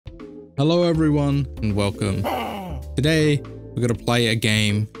Hello everyone and welcome. Today we're gonna play a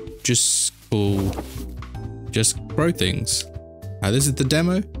game just called Just Grow Things. This is the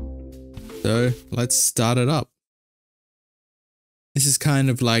demo, so let's start it up. This is kind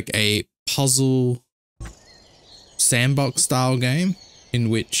of like a puzzle sandbox style game in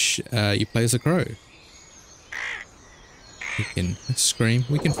which you play as a crow. We can scream,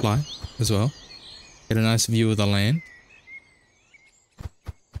 we can fly as well. Get a nice view of the land.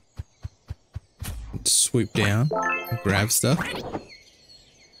 Swoop down and grab stuff.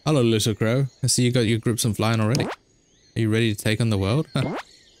 Hello little crow, I see you got your grips on flying already. Are you ready to take on the world? Huh.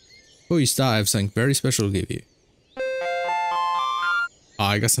 Before you start, I have something very special to give you. Oh,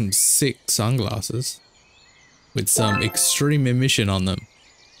 I got some sick sunglasses with some extreme emission on them.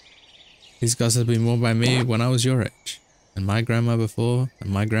 These guys have been worn by me when I was your age, and my grandma before, and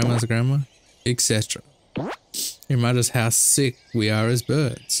my grandma's grandma, etc. Remind us how sick we are as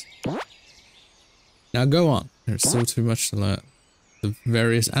birds. Now go on, there's still too much to learn. The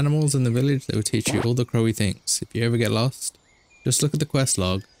various animals in the village, they will teach you all the crowy things. If you ever get lost, just look at the quest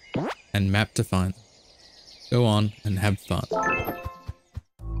log and map to find them. Go on and have fun.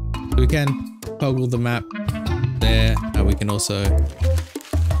 We can toggle the map there. We can also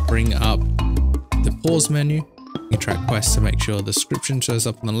bring up the pause menu. You can track quests to make sure the description shows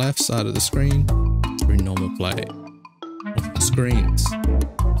up on the left side of the screen through normal play. Off the screens,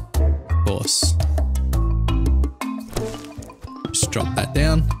 of course. Just drop that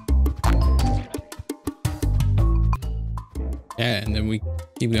down. Yeah, and then we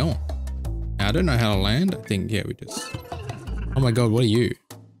keep going. Now, I don't know how to land. I think, yeah, we just... Oh my god, what are you?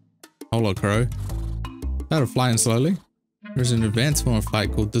 Hello, crow. Started flying slowly. There's an advanced form of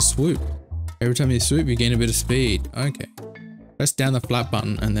flight called the swoop. Every time you swoop, you gain a bit of speed. Okay. Press down the flat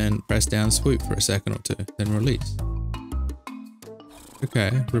button and then press down swoop for a second or two, then release.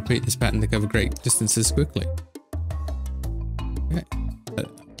 Okay, repeat this pattern to cover great distances quickly. Okay.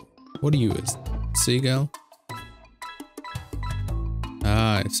 What are you, a seagull?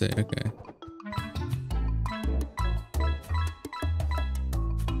 Ah, I see, okay.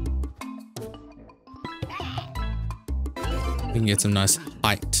 We can get some nice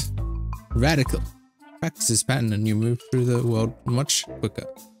height. Radical. Practice this pattern and you move through the world much quicker.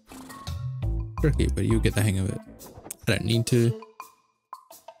 Tricky, but you'll get the hang of it. I don't need to.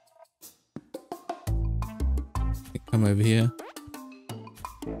 Come over here.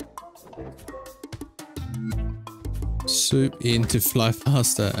 Swoop in to fly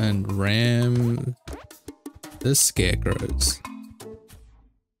faster and ram the scarecrows.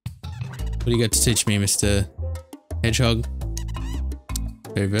 What do you got to teach me, Mr. Hedgehog?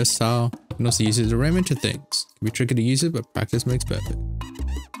 Very versatile. You can also use it to ram into things. Can be tricky to use it, but practice makes perfect.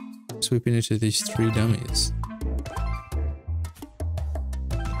 Swooping into these three dummies.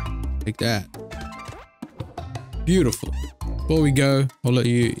 Like that. Beautiful. Before we go, I'll let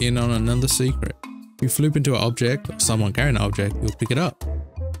you in on another secret. If you floop into an object, or someone carrying an object, you'll pick it up.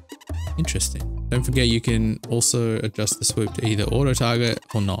 Interesting. Don't forget you can also adjust the swoop to either auto target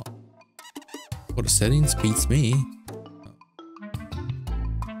or not. Auto settings beats me.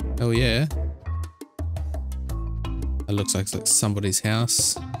 Oh yeah. That looks like somebody's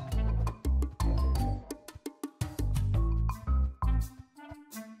house.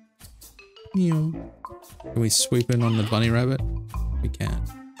 Can we sweep in on the bunny rabbit? We can.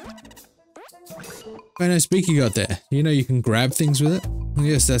 Very nice beak you got there. You know you can grab things with it? Well,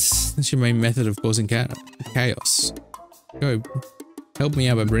 yes, that's your main method of causing chaos. Go, help me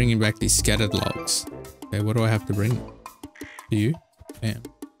out by bringing back these scattered logs. Okay, what do I have to bring? To you? Bam.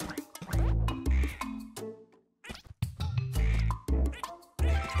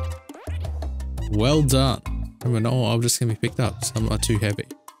 Well done. Remember, not all objects can be picked up. Some are too heavy.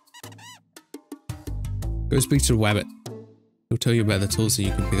 Go speak to the wabbit. He'll tell you about the tools that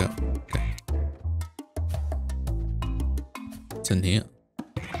you can pick up. Okay. What's in here?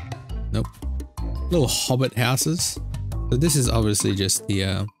 Nope. Little hobbit houses. So this is obviously just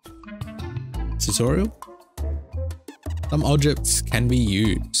the tutorial. Some objects can be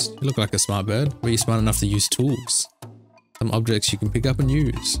used. You look like a smart bird. Are you smart enough to use tools? Some objects you can pick up and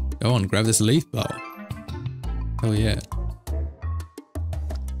use. Go on, grab this leaf blower. Oh yeah.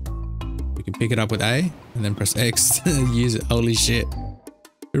 You can pick it up with A and then press X to use it. Holy shit.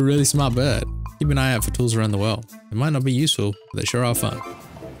 You're a really smart bird. Keep an eye out for tools around the world. They might not be useful, but they sure are fun.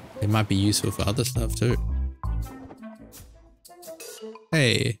 They might be useful for other stuff too.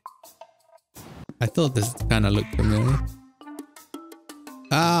 Hey. I thought this kind of looked familiar.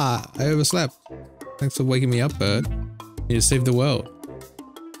 Ah, I overslept. Thanks for waking me up, bird. Need to save the world.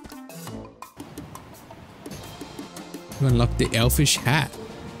 You unlock the elfish hat.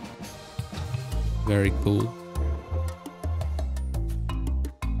 Very cool.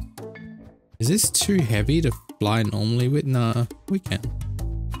 Is this too heavy to fly normally with? Nah, we can.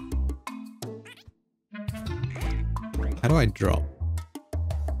 How do I drop?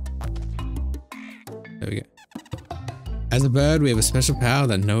 There we go. As a bird, we have a special power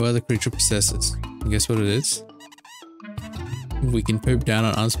that no other creature possesses. And guess what it is? We can poop down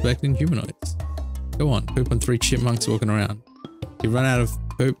on unsuspecting humanoids. Go on, poop on 3 chipmunks walking around. If you run out of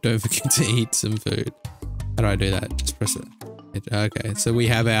poop, don't forget to eat some food. How do I do that? Just press it. Okay, so we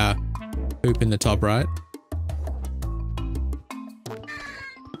have our poop in the top right.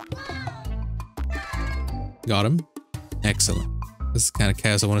 Got him. Excellent. This is the kind of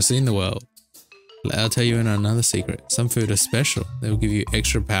chaos I want to see in the world. I'll tell you another secret. Some food are special. They will give you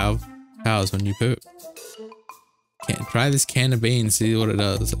extra powers when you poop. Try this can of beans, see what it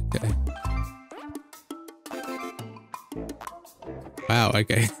does. Okay. Wow,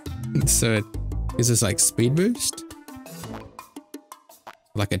 okay. So it gives us like speed boost?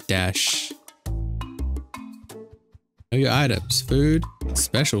 Like a dash. Know your items. Food,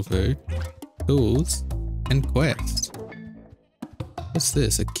 special food, tools, and quest. What's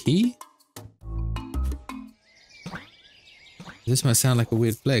this? A key? This might sound like a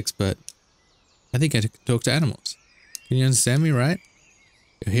weird flex, but I think I can talk to animals. Can you understand me, right?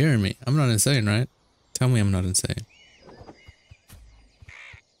 You're hearing me. I'm not insane, right? Tell me I'm not insane.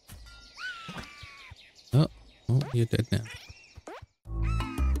 Oh, you're dead now.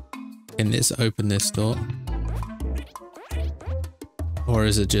 Can this open this door? Or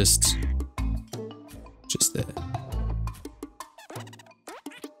is it just there?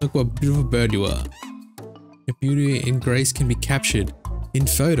 Look what beautiful bird you are. Your beauty and grace can be captured in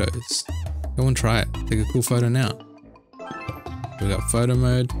photos. Go and try it. Take a cool photo now. We got photo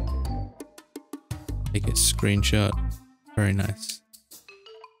mode. Take a screenshot. Very nice.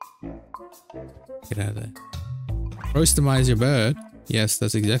 Get out of there. Roastomize your bird. Yes,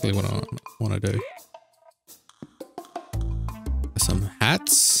 that's exactly what I want to do. Some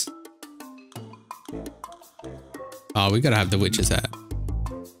hats. Oh, we gotta have the witch's hat.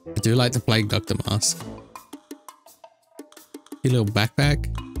 I do like the plague doctor mask. Your little backpack.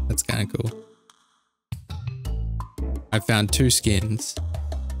 That's kind of cool. I found 2 skins.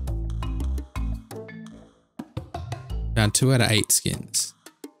 Found 2 out of 8 skins.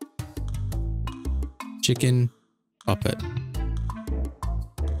 Chicken, puppet.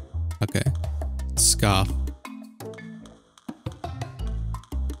 Okay. Scarf.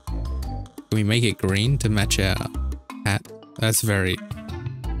 Can we make it green to match our hat? That's very...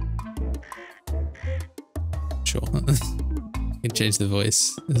 Sure. You can change the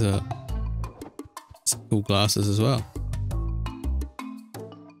voice. There's some cool glasses as well.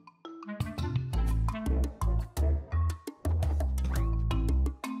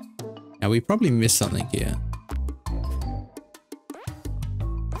 Now we probably missed something here.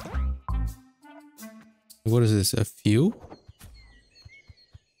 What is this? A fuel?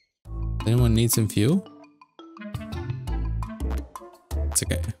 Does anyone need some fuel? It's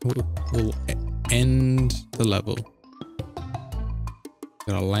okay. We'll end the level.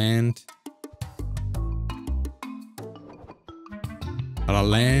 Gotta land. Gotta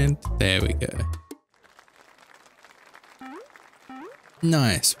land. There we go.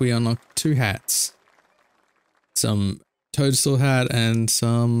 Nice. We unlocked 2 hats. Some toadstool hat and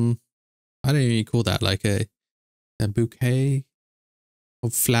some... I don't even call that, like a bouquet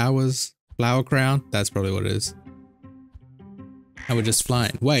of flowers. Flower crown. That's probably what it is. And we're just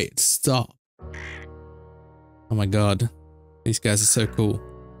flying. Wait, stop. Oh my god. These guys are so cool.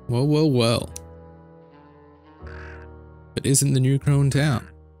 Well, well, well. But isn't the new crow in town?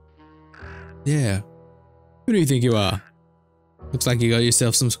 Yeah. Who do you think you are? Looks like you got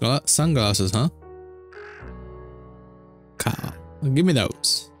yourself some sunglasses, huh? Car. Give me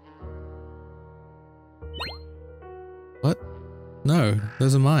those. What? No,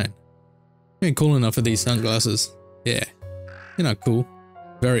 those are mine. You ain't cool enough for these sunglasses. Yeah. You're not cool.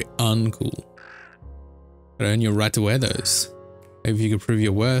 Very uncool. But earn your right to wear those. Maybe if you could prove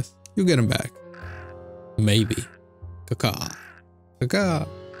your worth, you'll get them back. Maybe. Caw. Caw.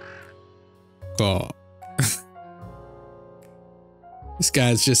 Caw. This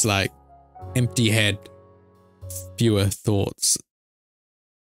guy's just like empty head, fewer thoughts.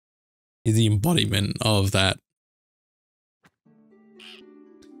 He's the embodiment of that.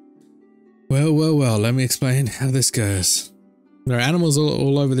 Well, well, well, let me explain how this goes. There are animals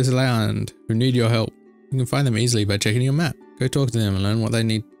all over this land who need your help. You can find them easily by checking your map. Go talk to them and learn what they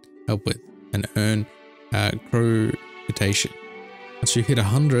need help with and earn crow reputation. Once you hit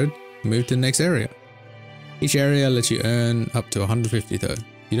 100, move to the next area. Each area lets you earn up to 150 though.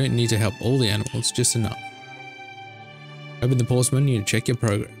 You don't need to help all the animals, just enough. Open the pause menu to check your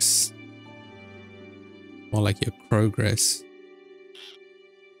progress. More like your progress.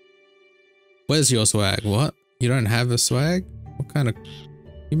 Where's your swag? What? You don't have a swag? What kind of...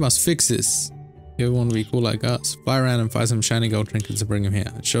 You must fix this. You want to be cool like us. Fly around and find some shiny gold trinkets and bring them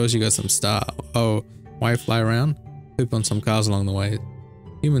here. It shows you got some style. Oh, why fly around? Poop on some cars along the way.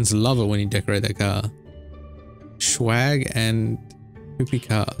 Humans love it when you decorate their car. Swag and poopy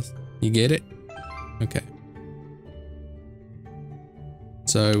cars. You get it? Okay.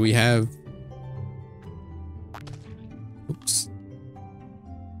 So we have... Oops.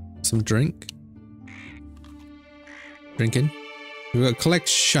 Some drink. Drinking. We've got collect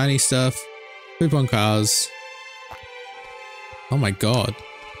shiny stuff. Poop on cars. Oh my god.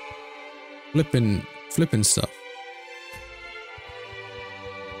 Flipping stuff.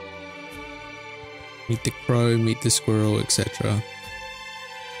 Meet the crow, meet the squirrel, etc.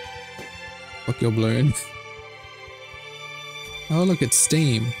 Fuck your balloon. Oh look, it's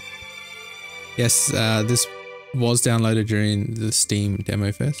Steam. Yes, this was downloaded during the Steam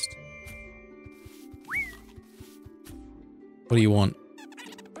Demo Fest. What do you want?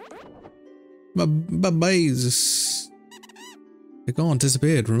 Babies. They're gone,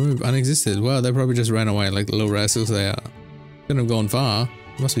 disappeared, removed, unexisted. Well, they probably just ran away like the little rascals they are. Couldn't have gone far.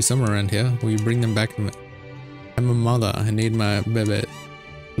 There must be somewhere around here. Will you bring them back to me? I'm a mother. I need my baby.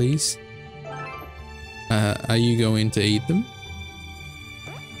 Please? Are you going to eat them?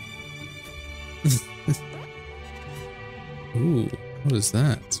 Ooh, what is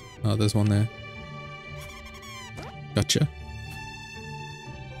that? Oh, there's one there. Gotcha.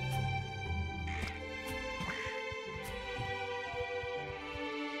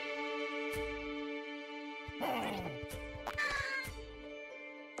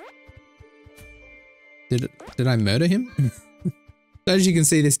 Did I murder him? So as you can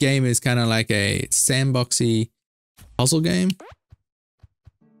see, this game is kind of like a sandboxy puzzle game.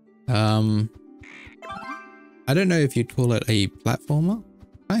 I don't know if you'd call it a platformer.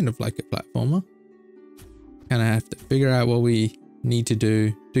 Kind of like a platformer. Kind of have to figure out what we need to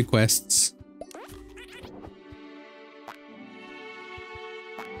do quests.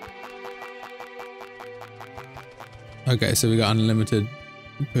 Okay, so we got unlimited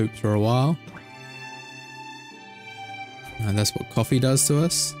poops for a while. And that's what coffee does to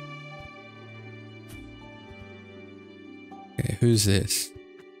us. Okay, who's this?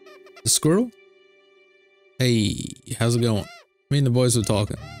 The squirrel? Hey, how's it going? Me and the boys were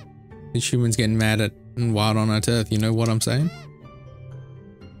talking. These humans getting mad at and wild on our turf, you know what I'm saying?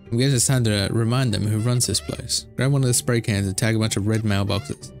 I guess it's time to remind them who runs this place. Grab one of the spray cans and tag a bunch of red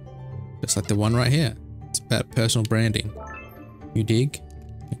mailboxes. Just like the one right here. It's about personal branding. You dig?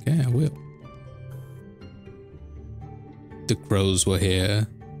 Okay, I will. The crows were here.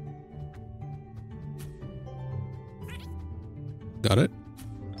 Got it?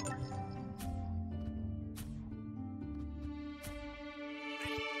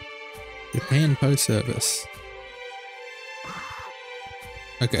 Japan Post Service.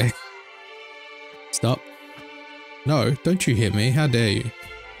 Okay. Stop. No, don't you hit me. How dare you?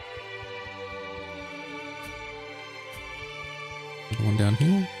 Another one down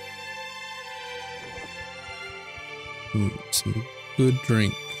here. Some good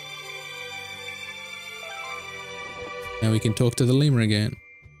drink. Now we can talk to the lemur again.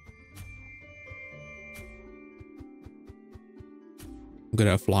 I'm good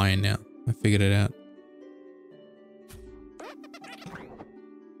at flying now. I figured it out.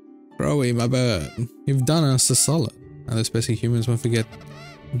 Crowy, my bird. You've done us a solid. Now those pesky humans won't forget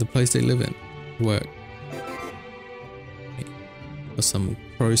the place they live in. Work. For some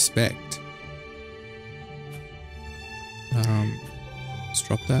prospect. Let's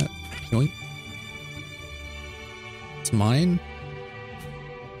drop that. Yoink. It's mine.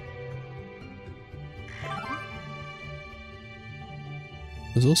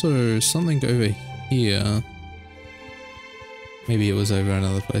 There's also something over here. Maybe it was over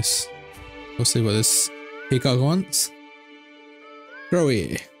another place. We'll see what this peacock wants.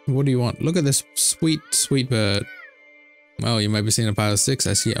 Crowy, what do you want? Look at this sweet, sweet bird. Well, you might be seeing a pile of sticks.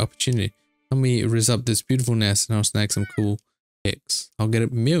 I see an opportunity. Help me rizz up this beautiful nest and I'll snag some cool pics. I'll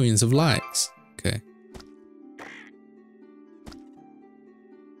get millions of likes. Okay.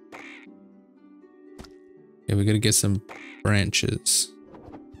 Yeah, we gotta get some branches.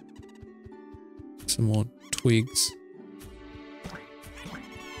 Some more twigs.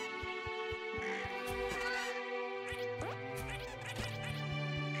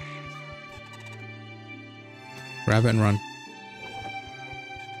 Grab it and run.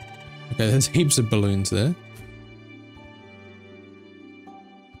 Okay, there's heaps of balloons there.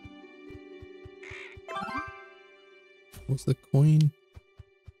 What's the coin?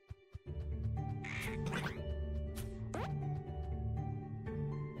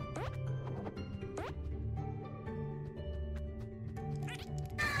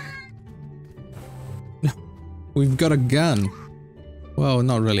 We've got a gun. Well,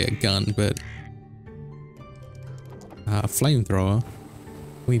 not really a gun, but a flamethrower.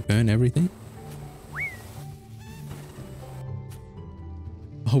 Can we burn everything?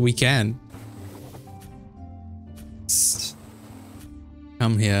 Oh, we can.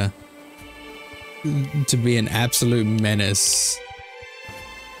 Come here to be an absolute menace.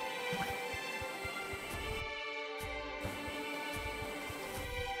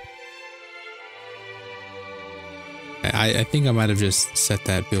 I think I might have just set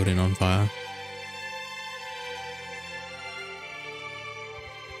that building on fire.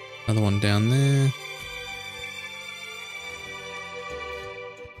 Another one down there.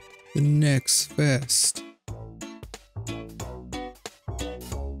 The next fest.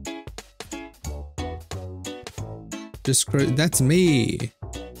 That's me.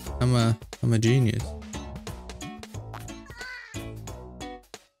 I'm a genius.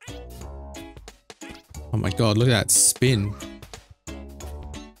 Oh my god, look at that spin.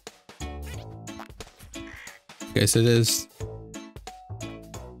 Okay, so there's...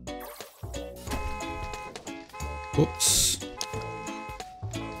 Whoops.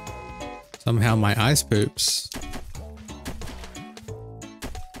 Somehow my ice poops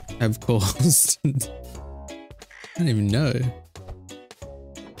have caused... I don't even know.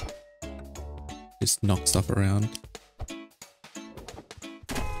 Just knock stuff around.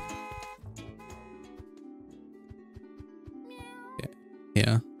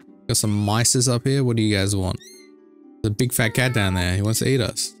 Yeah. Got some mices up here. What do you guys want? There's a big fat cat down there. He wants to eat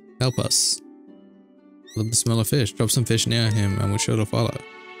us. Help us. Love the smell of fish. Drop some fish near him and we're sure to follow.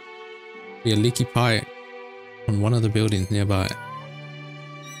 Be a leaky pipe on one of the buildings nearby.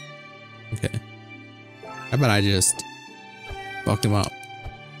 Okay. How about I just fucked him up?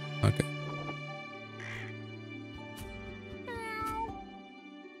 Okay.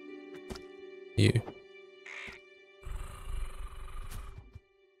 You.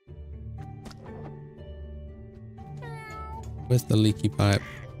 Where's the leaky pipe?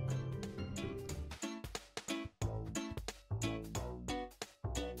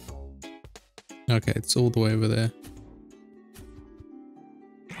 Okay, it's all the way over there.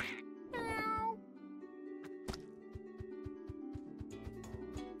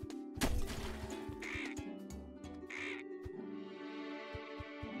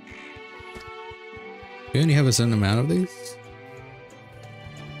 We only have a certain amount of these?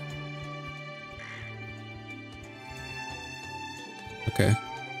 Okay,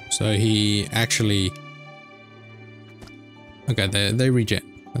 so he actually... Okay, they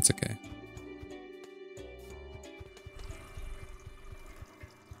regen. That's okay.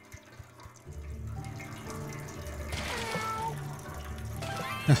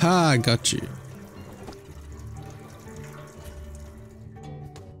 Haha, I got you.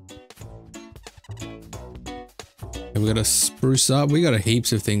 We gotta spruce up. We got a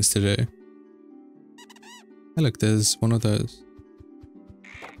heaps of things to do. Hey, look, there's one of those.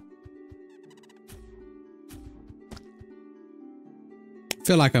 I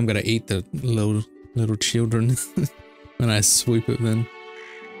feel like I'm gonna eat the little children when I sweep it then.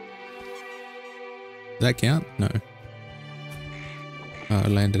 Does that count? No. Oh, it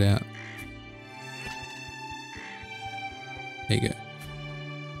landed out. There you go.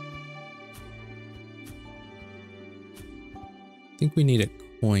 I think we need a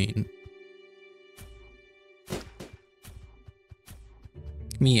coin.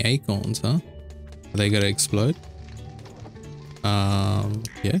 Give me acorns, huh? Are they gonna explode?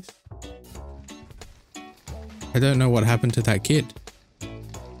 Yes. I don't know what happened to that kid.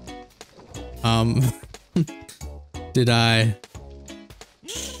 Did I...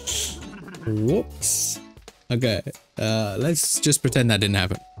 Whoops. Okay, let's just pretend that didn't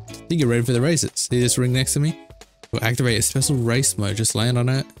happen. I think you're ready for the races. See this ring next to me? We'll activate a special race mode. Just land on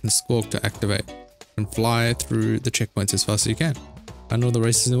it and squawk to activate. And fly through the checkpoints as fast as you can. Find all the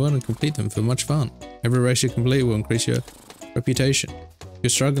races in the world and complete them for much fun. Every race you complete will increase your reputation. If you're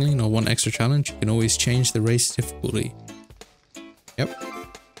struggling or want extra challenge, you can always change the race difficulty. Yep.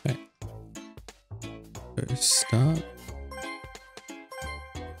 Okay. First start.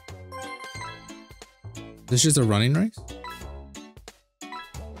 This is just a running race?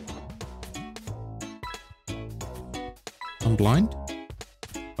 I'm blind?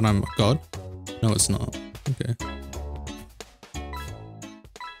 But I'm a god? No, it's not. Okay.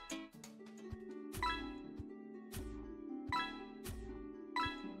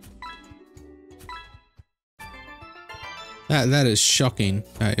 That is shocking.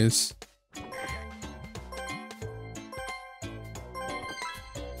 That is.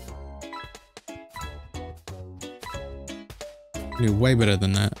 You're way better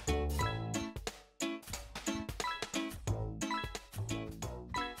than that.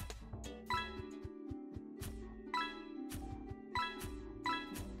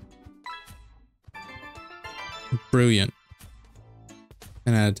 Brilliant.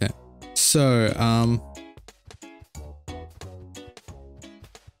 10 out of 10. So, are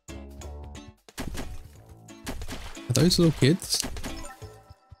those little kids?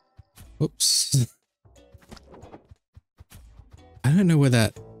 Whoops. I don't know where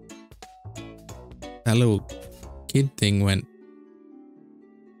that little kid thing went.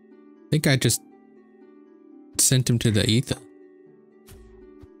 I think I just sent him to the ether.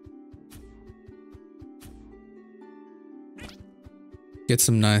 Get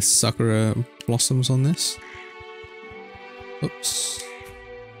some nice sakura blossoms on this. Oops.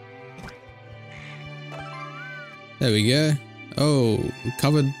 There we go. Oh, we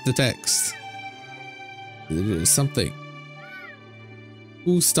covered the text. There's something.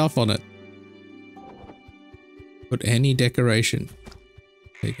 Cool stuff on it. Put any decoration.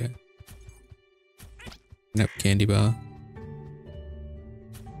 There you go. Yep, candy bar.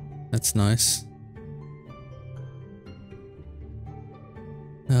 That's nice.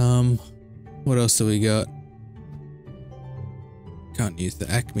 What else do we got? Can't use the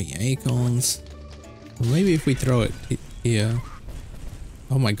Acme acorns. Well, maybe if we throw it here.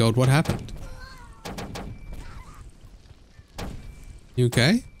 Oh my god, what happened? You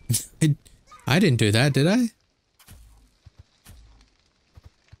okay? I didn't do that, did I?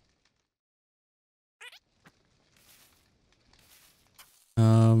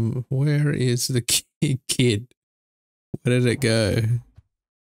 Where is the kid? Where did it go?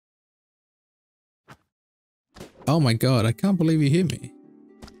 Oh my god, I can't believe you hit me.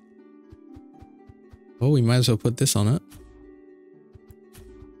 Well, we might as well put this on it.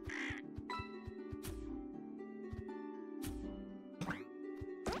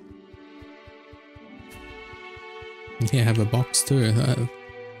 Yeah, have a box too. That's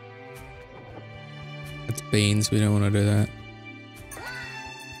beans, we don't want to do that.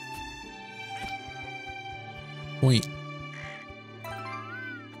 Point.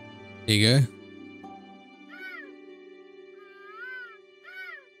 There you go.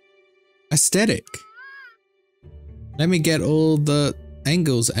 Aesthetic. Let me get all the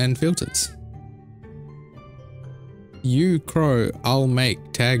angles and filters. You crow, I'll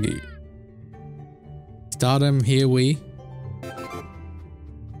make tag you. Stardom, here we.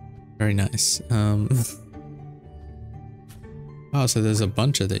 Very nice. Oh, so there's a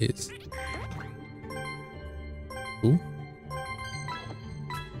bunch of these. Cool.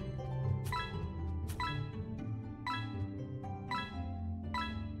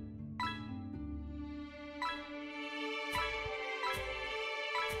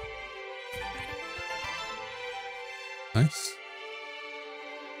 Nice.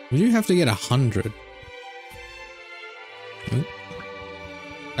 You have to get 100. Oop.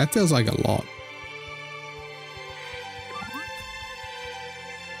 That feels like a lot.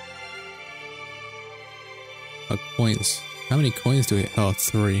 Oh, coins. How many coins do we have? Oh,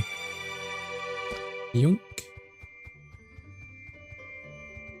 3. Yoink.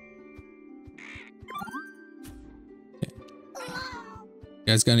 Okay. You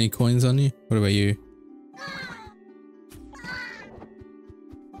guys got any coins on you? What about you?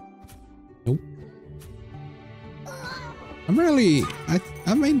 Nope.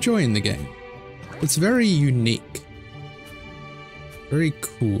 I'm enjoying the game. It's very unique. Very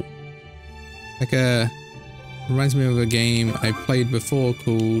cool. Like reminds me of a game I played before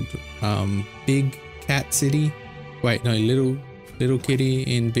called Big Cat City. Wait, no, Little Kitty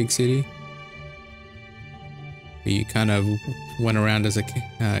in Big City. Where you kind of went around as a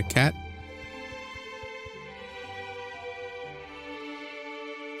cat.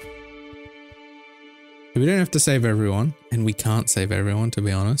 We don't have to save everyone, and we can't save everyone, to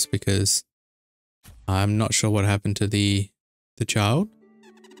be honest, because I'm not sure what happened to the child.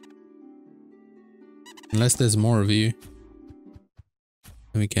 Unless there's more of you,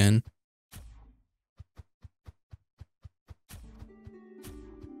 then we can.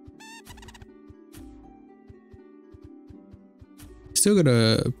 Still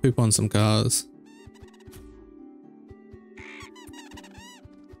gotta poop on some cars.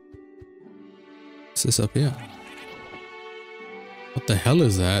 What's this up here? What the hell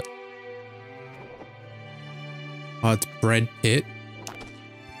is that? Oh, it's Bread Pit.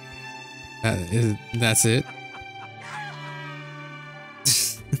 That's it.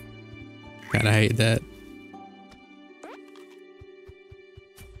 Kinda hate that.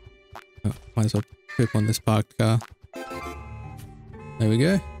 Might as well clip on this parked car. There we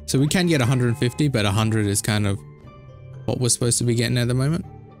go. So we can get 150, but 100 is kind of what we're supposed to be getting at the moment.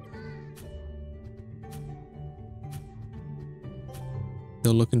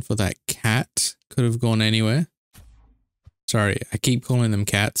 Still looking for that cat. Could have gone anywhere. Sorry, I keep calling them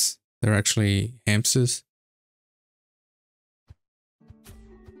cats. They're actually hamsters.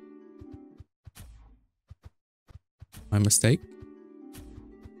 My mistake.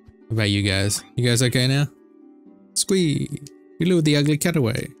 What about you guys? You guys okay now? Squee! You lured the ugly cat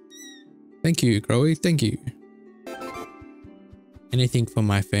away. Thank you, Crowy. Thank you. Anything for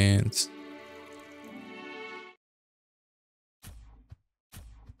my fans.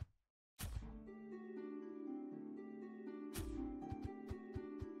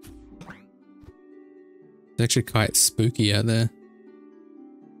 It's actually quite spooky out there.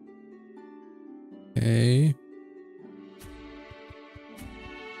 Okay.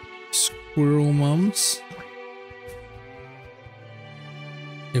 Squirrel mums.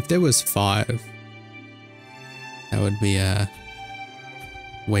 If there was 5, that would be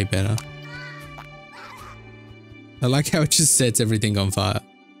way better. I like how it just sets everything on fire.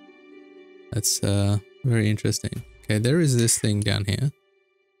 That's very interesting. Okay, there is this thing down here.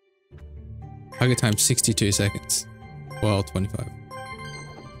 Target time 62 seconds. Well, 25.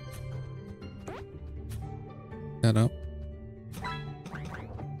 That up.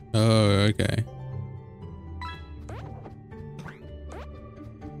 Oh, okay.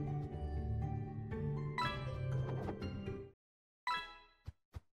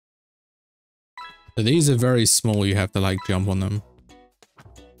 So these are very small, you have to like jump on them.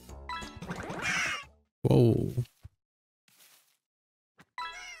 Whoa.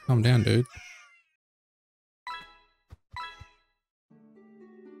 Calm down, dude.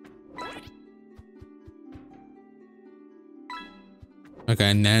 Okay,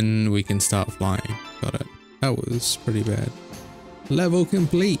 and then we can start flying. Got it. That was pretty bad. Level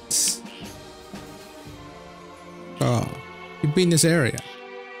complete. Oh, you've been in this area.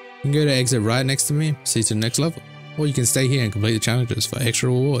 You can go to exit right next to me, proceed to the next level. Or you can stay here and complete the challenges for extra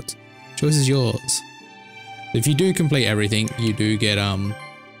rewards. Choice is yours. If you do complete everything, you do get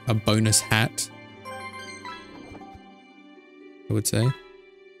a bonus hat. I would say.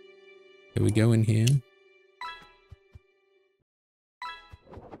 Here we go in here.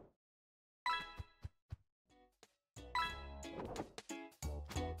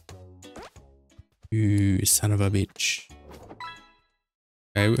 You son of a bitch.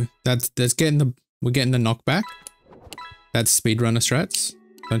 Okay, that's getting the we're getting the knockback. That's speedrunner strats.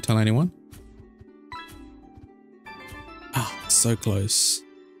 Don't tell anyone. Ah, so close.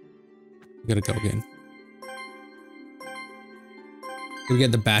 We gotta go again. We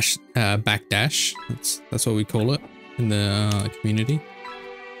get the back dash. That's what we call it in the community.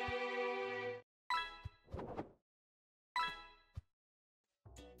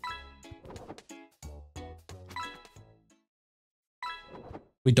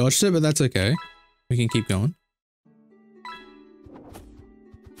 We dodged it, but that's okay. We can keep going.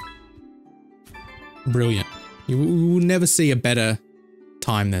 Brilliant. You will never see a better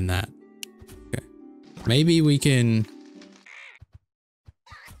time than that. Okay. Maybe we can...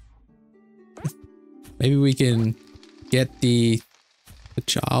 Maybe we can get the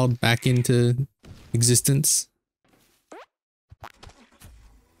child back into existence.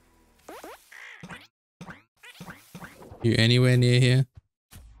 You anywhere near here?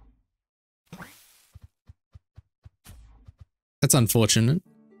 That's unfortunate.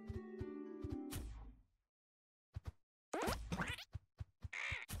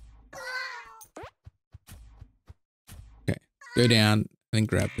 Okay, go down and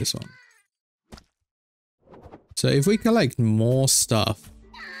grab this one. So if we collect more stuff,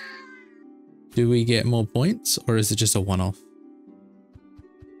 do we get more points or is it just a one-off?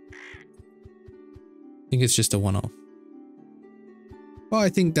 I think it's just a one-off. Well, I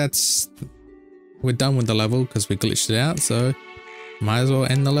think we're done with the level because we glitched it out, so might as well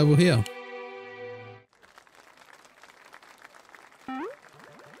end the level here.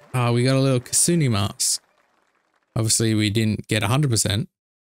 Ah, we got a little Kasuni mask. Obviously, we didn't get 100%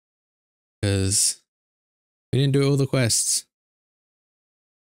 because we didn't do all the quests.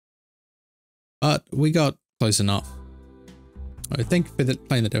 But we got close enough. Oh, thank you for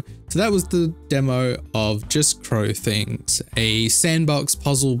playing the demo. So that was the demo of Just Crow Things, a sandbox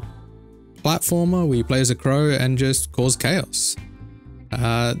puzzle platformer where you play as a crow and just cause chaos.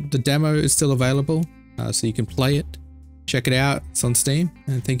 The demo is still available, so you can play it. Check it out. It's on Steam.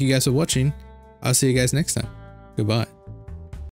 And thank you guys for watching. I'll see you guys next time. Goodbye.